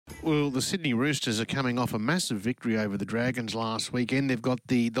Well, the Sydney Roosters are coming off a massive victory over the Dragons last weekend. They've got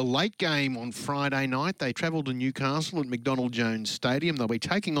the late game on Friday night. They travel to Newcastle at McDonald Jones Stadium. They'll be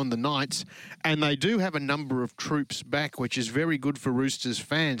taking on the Knights, and they do have a number of troops back, which is very good for Roosters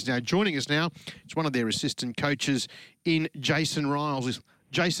fans. Now, joining us now, it's one of their assistant coaches in Jason Riles.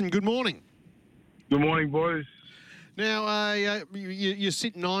 Jason, good morning. Good morning, boys. Now, you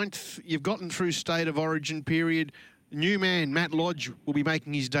sit ninth. You've gotten through State of Origin period. New man, Matt Lodge, will be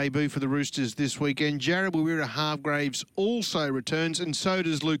making his debut for the Roosters this weekend. Jared Waerea-Hargreaves also returns, and so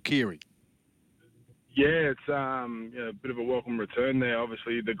does Luke Keary. Yeah, it's a bit of a welcome return there.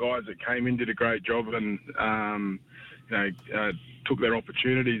 Obviously, the guys that came in did a great job and took their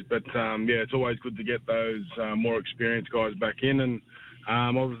opportunities. But it's always good to get those more experienced guys back in. And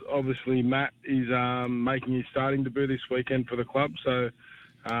obviously, Matt is making his starting debut this weekend for the club. So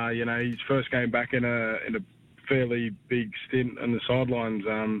his first game back in a fairly big stint on the sidelines.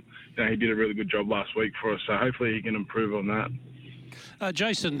 He did a really good job last week for us, so hopefully he can improve on that.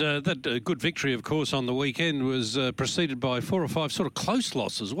 Jason, that good victory, of course, on the weekend was preceded by 4 or 5 sort of close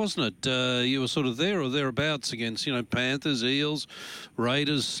losses, wasn't it? You were sort of there or thereabouts against, Panthers, Eels,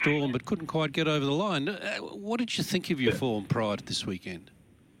 Raiders, Storm, but couldn't quite get over the line. What did you think of your form prior to this weekend?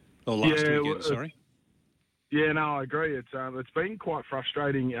 Or last weekend, sorry. Yeah, no, I agree. It's been quite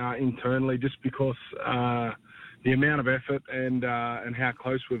frustrating internally just because the amount of effort and how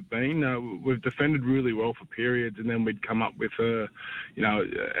close we've been. We've defended really well for periods, and then we'd come up with an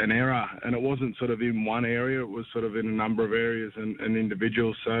error, and it wasn't sort of in one area; it was sort of in a number of areas and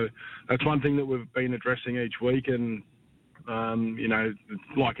individuals. So that's one thing that we've been addressing each week, and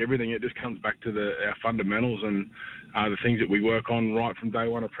like everything, it just comes back to our fundamentals and the things that we work on right from day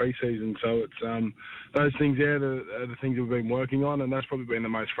one of pre-season. So it's those things there are the things we've been working on, and that's probably been the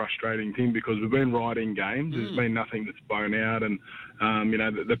most frustrating thing because we've been right in games. There's been nothing that's blown out, and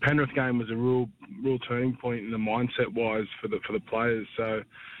the Penrith game was a real turning point in the mindset-wise for the players. So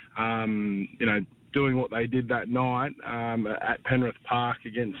doing what they did that night at Penrith Park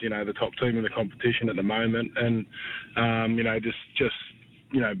against the top team in the competition at the moment, and just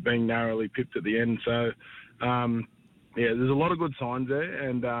being narrowly pipped at the end. So there's a lot of good signs there,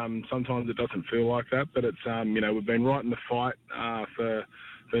 and sometimes it doesn't feel like that, but it's we've been right in the fight for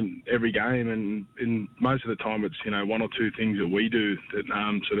every game, and in most of the time it's one or two things that we do that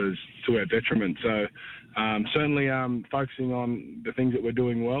sort of is to our detriment. So certainly focusing on the things that we're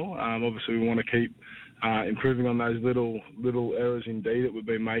doing well. Obviously we want to keep improving on those little errors indeed that we've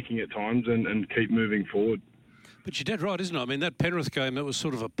been making at times, and keep moving forward. But you're dead right, isn't it? I mean, that Penrith game, that was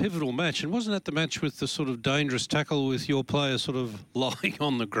sort of a pivotal match. And wasn't that the match with the sort of dangerous tackle with your player sort of lying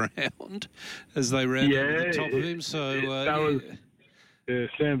on the ground as they ran over the top of him? So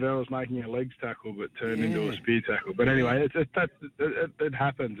Sam Verrill was making a legs tackle but turned into a spear tackle. But anyway, it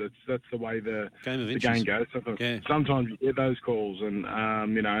happens. That's the way the game goes. Sometimes you get those calls, and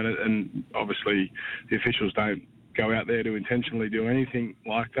and obviously the officials don't go out there to intentionally do anything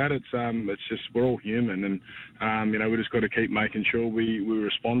like that. It's just we're all human, and we just got to keep making sure we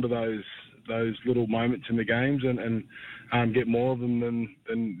respond to those little moments in the games and get more of them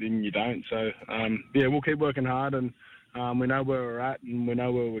than you don't. So we'll keep working hard, and we know where we're at and we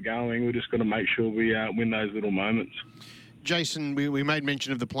know where we're going. We're just got to make sure we win those little moments. Jason, we made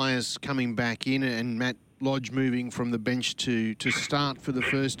mention of the players coming back in and Matt Lodge moving from the bench to start for the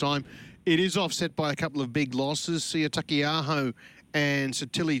first time. It is offset by a couple of big losses. Sia Takiaho and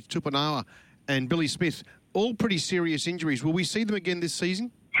Satili Tupanawa and Billy Smith, all pretty serious injuries. Will we see them again this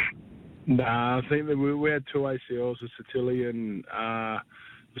season? Nah, I think that we had 2 ACLs with Satili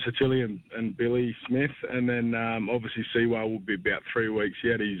and Billy Smith, and then obviously Seawell will be about 3 weeks. He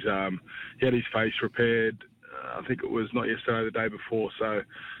had his face repaired. I think it was not yesterday, the day before. So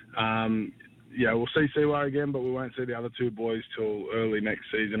we'll see Seawell again, but we won't see the other 2 boys till early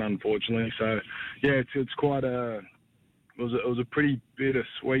next season, unfortunately. So it's quite it was a pretty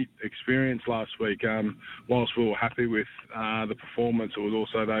bittersweet experience last week. Whilst we were happy with the performance, it was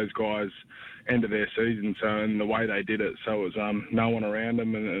also those guys' end of their season, and the way they did it. So it was no one around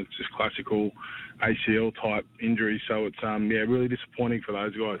them, and it's just classical ACL type injury. So it's really disappointing for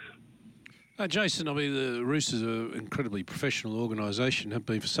those guys. Jason, I mean, the Roosters are an incredibly professional organisation, have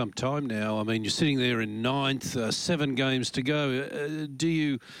been for some time now. I mean, you're sitting there in 9th, 7 games to go. Do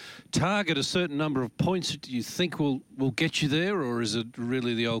you target a certain number of points that you think will get you there, or is it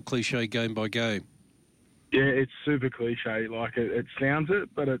really the old cliche game by game? Yeah, it's super cliche. Like it sounds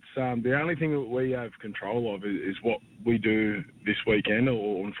it, but it's the only thing that we have control of is what we do this weekend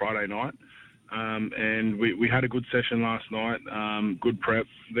or on Friday night. And we had a good session last night, good prep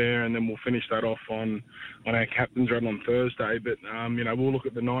there, and then we'll finish that off on our captain's run on Thursday. But we'll look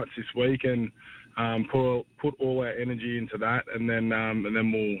at the nights this week and put all our energy into that, and then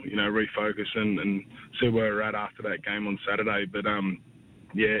we'll refocus and see where we're at after that game on Saturday. But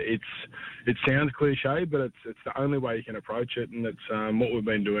it sounds cliche, but it's the only way you can approach it, and it's what we've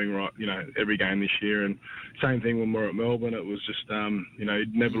been doing every game this year. And same thing when we're at Melbourne. It was just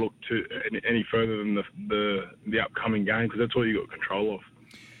you'd never look to any further than the upcoming game, because that's all you got control of.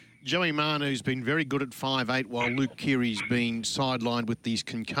 Joey Manu's been very good at 5'8", while Luke Keary's been sidelined with these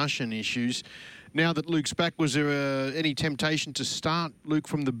concussion issues. Now that Luke's back, was there any temptation to start Luke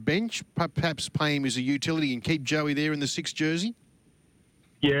from the bench, perhaps play him as a utility and keep Joey there in the 6 jersey?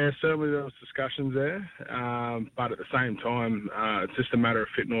 Yeah, certainly there was discussions there, but at the same time, it's just a matter of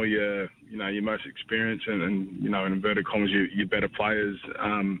fitting all your most experienced and in inverted commas, your better players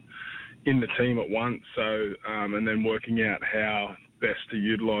in the team at once. So, and then working out how best to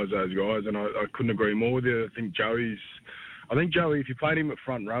utilise those guys. And I couldn't agree more with you. I think Joey, if you played him at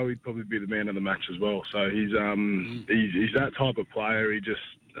front row, he'd probably be the man of the match as well. So he's that type of player. He just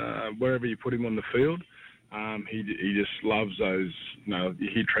wherever you put him on the field. He just loves those, you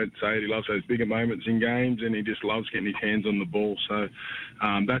hear Trent say it, he loves those bigger moments in games, and he just loves getting his hands on the ball. So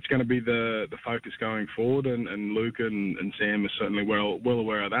that's going to be the focus going forward, and Luke and Sam are certainly well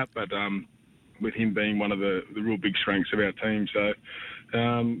aware of that, but with him being one of the real big strengths of our team. So,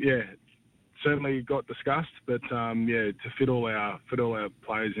 certainly got discussed, but to fit all our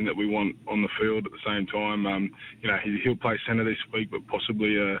players in that we want on the field at the same time, he'll play centre this week, but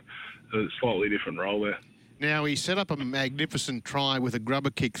possibly a slightly different role there. Now, he set up a magnificent try with a grubber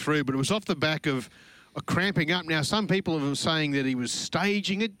kick through, but it was off the back of a cramping up. Now, some people were saying that he was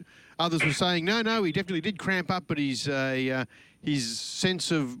staging it. Others were saying, no, he definitely did cramp up, but his sense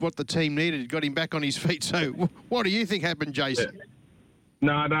of what the team needed got him back on his feet. So what do you think happened, Jason?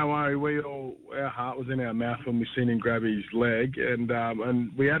 No, don't worry. Our heart was in our mouth when we seen him grab his leg,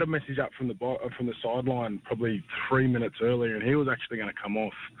 and we had a message up from the sideline probably 3 minutes earlier, and he was actually going to come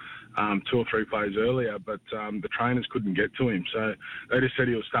off 2 or 3 plays earlier, but the trainers couldn't get to him, so they just said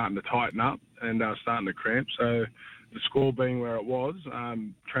he was starting to tighten up and starting to cramp. So the score being where it was,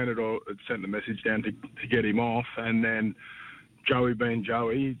 trainer had sent the message down to get him off, and then Joey being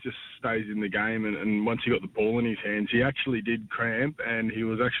Joey, he just stays in the game, and once he got the ball in his hands, he actually did cramp, and he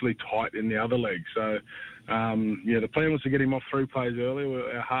was actually tight in the other leg. So, the plan was to get him off 3 plays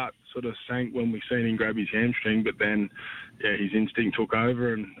earlier. Our heart sort of sank when we seen him grab his hamstring, but then, his instinct took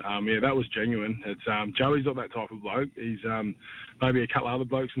over, and, that was genuine. It's Joey's not that type of bloke. He's maybe a couple of other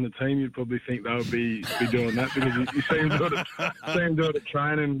blokes in the team, you'd probably think they would be doing that, because you see him do it at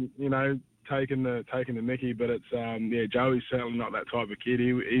training, taking the mickey, but it's Joey's certainly not that type of kid.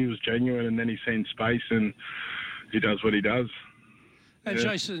 He was genuine, and then he's seen space, and he does what he does. And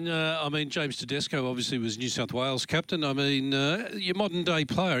Jason, James Tedesco obviously was New South Wales captain. Your modern day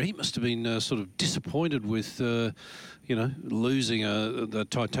player, he must have been sort of disappointed with losing the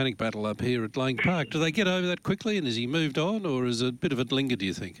Titanic battle up here at Lang Park. Do they get over that quickly, and has he moved on, or is a bit of it linger, do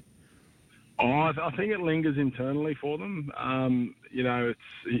you think? I think it lingers internally for them.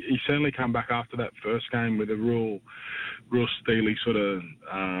 He certainly come back after that first game with a real steely sort of,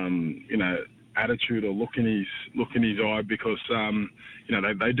 attitude or look in his eye, because,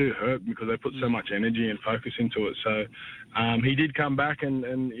 they do hurt because they put so much energy and focus into it. So he did come back,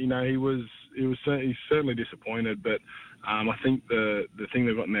 and he's certainly disappointed, but I think the thing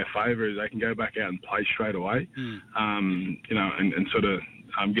they've got in their favour is they can go back out and play straight away, and sort of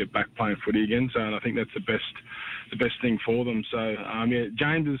get back playing footy again. So, and I think that's the best thing for them. So,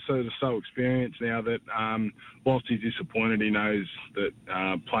 James is sort of so experienced now that whilst he's disappointed, he knows that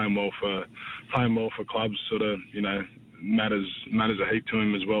playing well for clubs sort of matters a heap to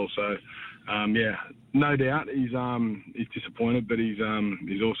him as well. So, no doubt he's disappointed, but he's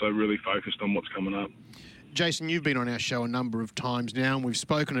also really focused on what's coming up. Jason, you've been on our show a number of times now, and we've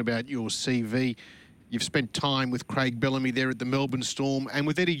spoken about your CV. You've spent time with Craig Bellamy there at the Melbourne Storm, and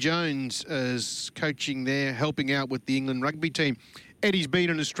with Eddie Jones as coaching there, helping out with the England rugby team. Eddie's been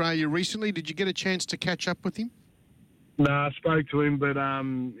in Australia recently. Did you get a chance to catch up with him? No, I spoke to him, but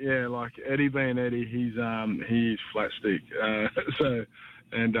like Eddie being Eddie, he's flat stick.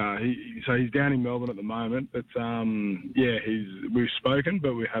 He's down in Melbourne at the moment. But we've spoken,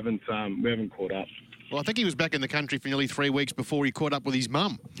 but we haven't caught up. Well, I think he was back in the country for nearly 3 weeks before he caught up with his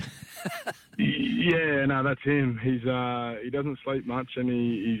mum. Yeah, no, that's him. He doesn't sleep much, and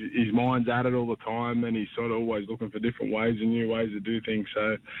his mind's at it all the time, and he's sort of always looking for different ways and new ways to do things.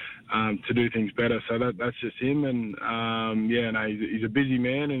 So to do things better. So that's just him, and he's a busy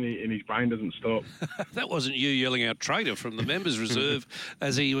man, and his brain doesn't stop. That wasn't you yelling out traitor from the members' reserve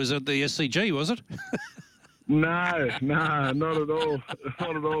as he was at the SCG, was it? No, not at all.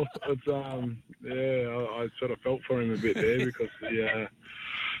 Not at all. It's I sort of felt for him a bit there because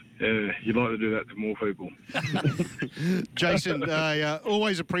you'd like to do that to more people. Jason, I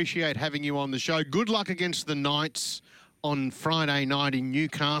always appreciate having you on the show. Good luck against the Knights on Friday night in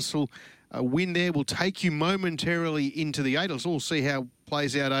Newcastle. A win there will take you momentarily into the 8. Let's all see how it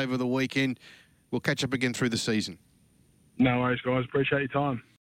plays out over the weekend. We'll catch up again through the season. No worries, guys. Appreciate your time.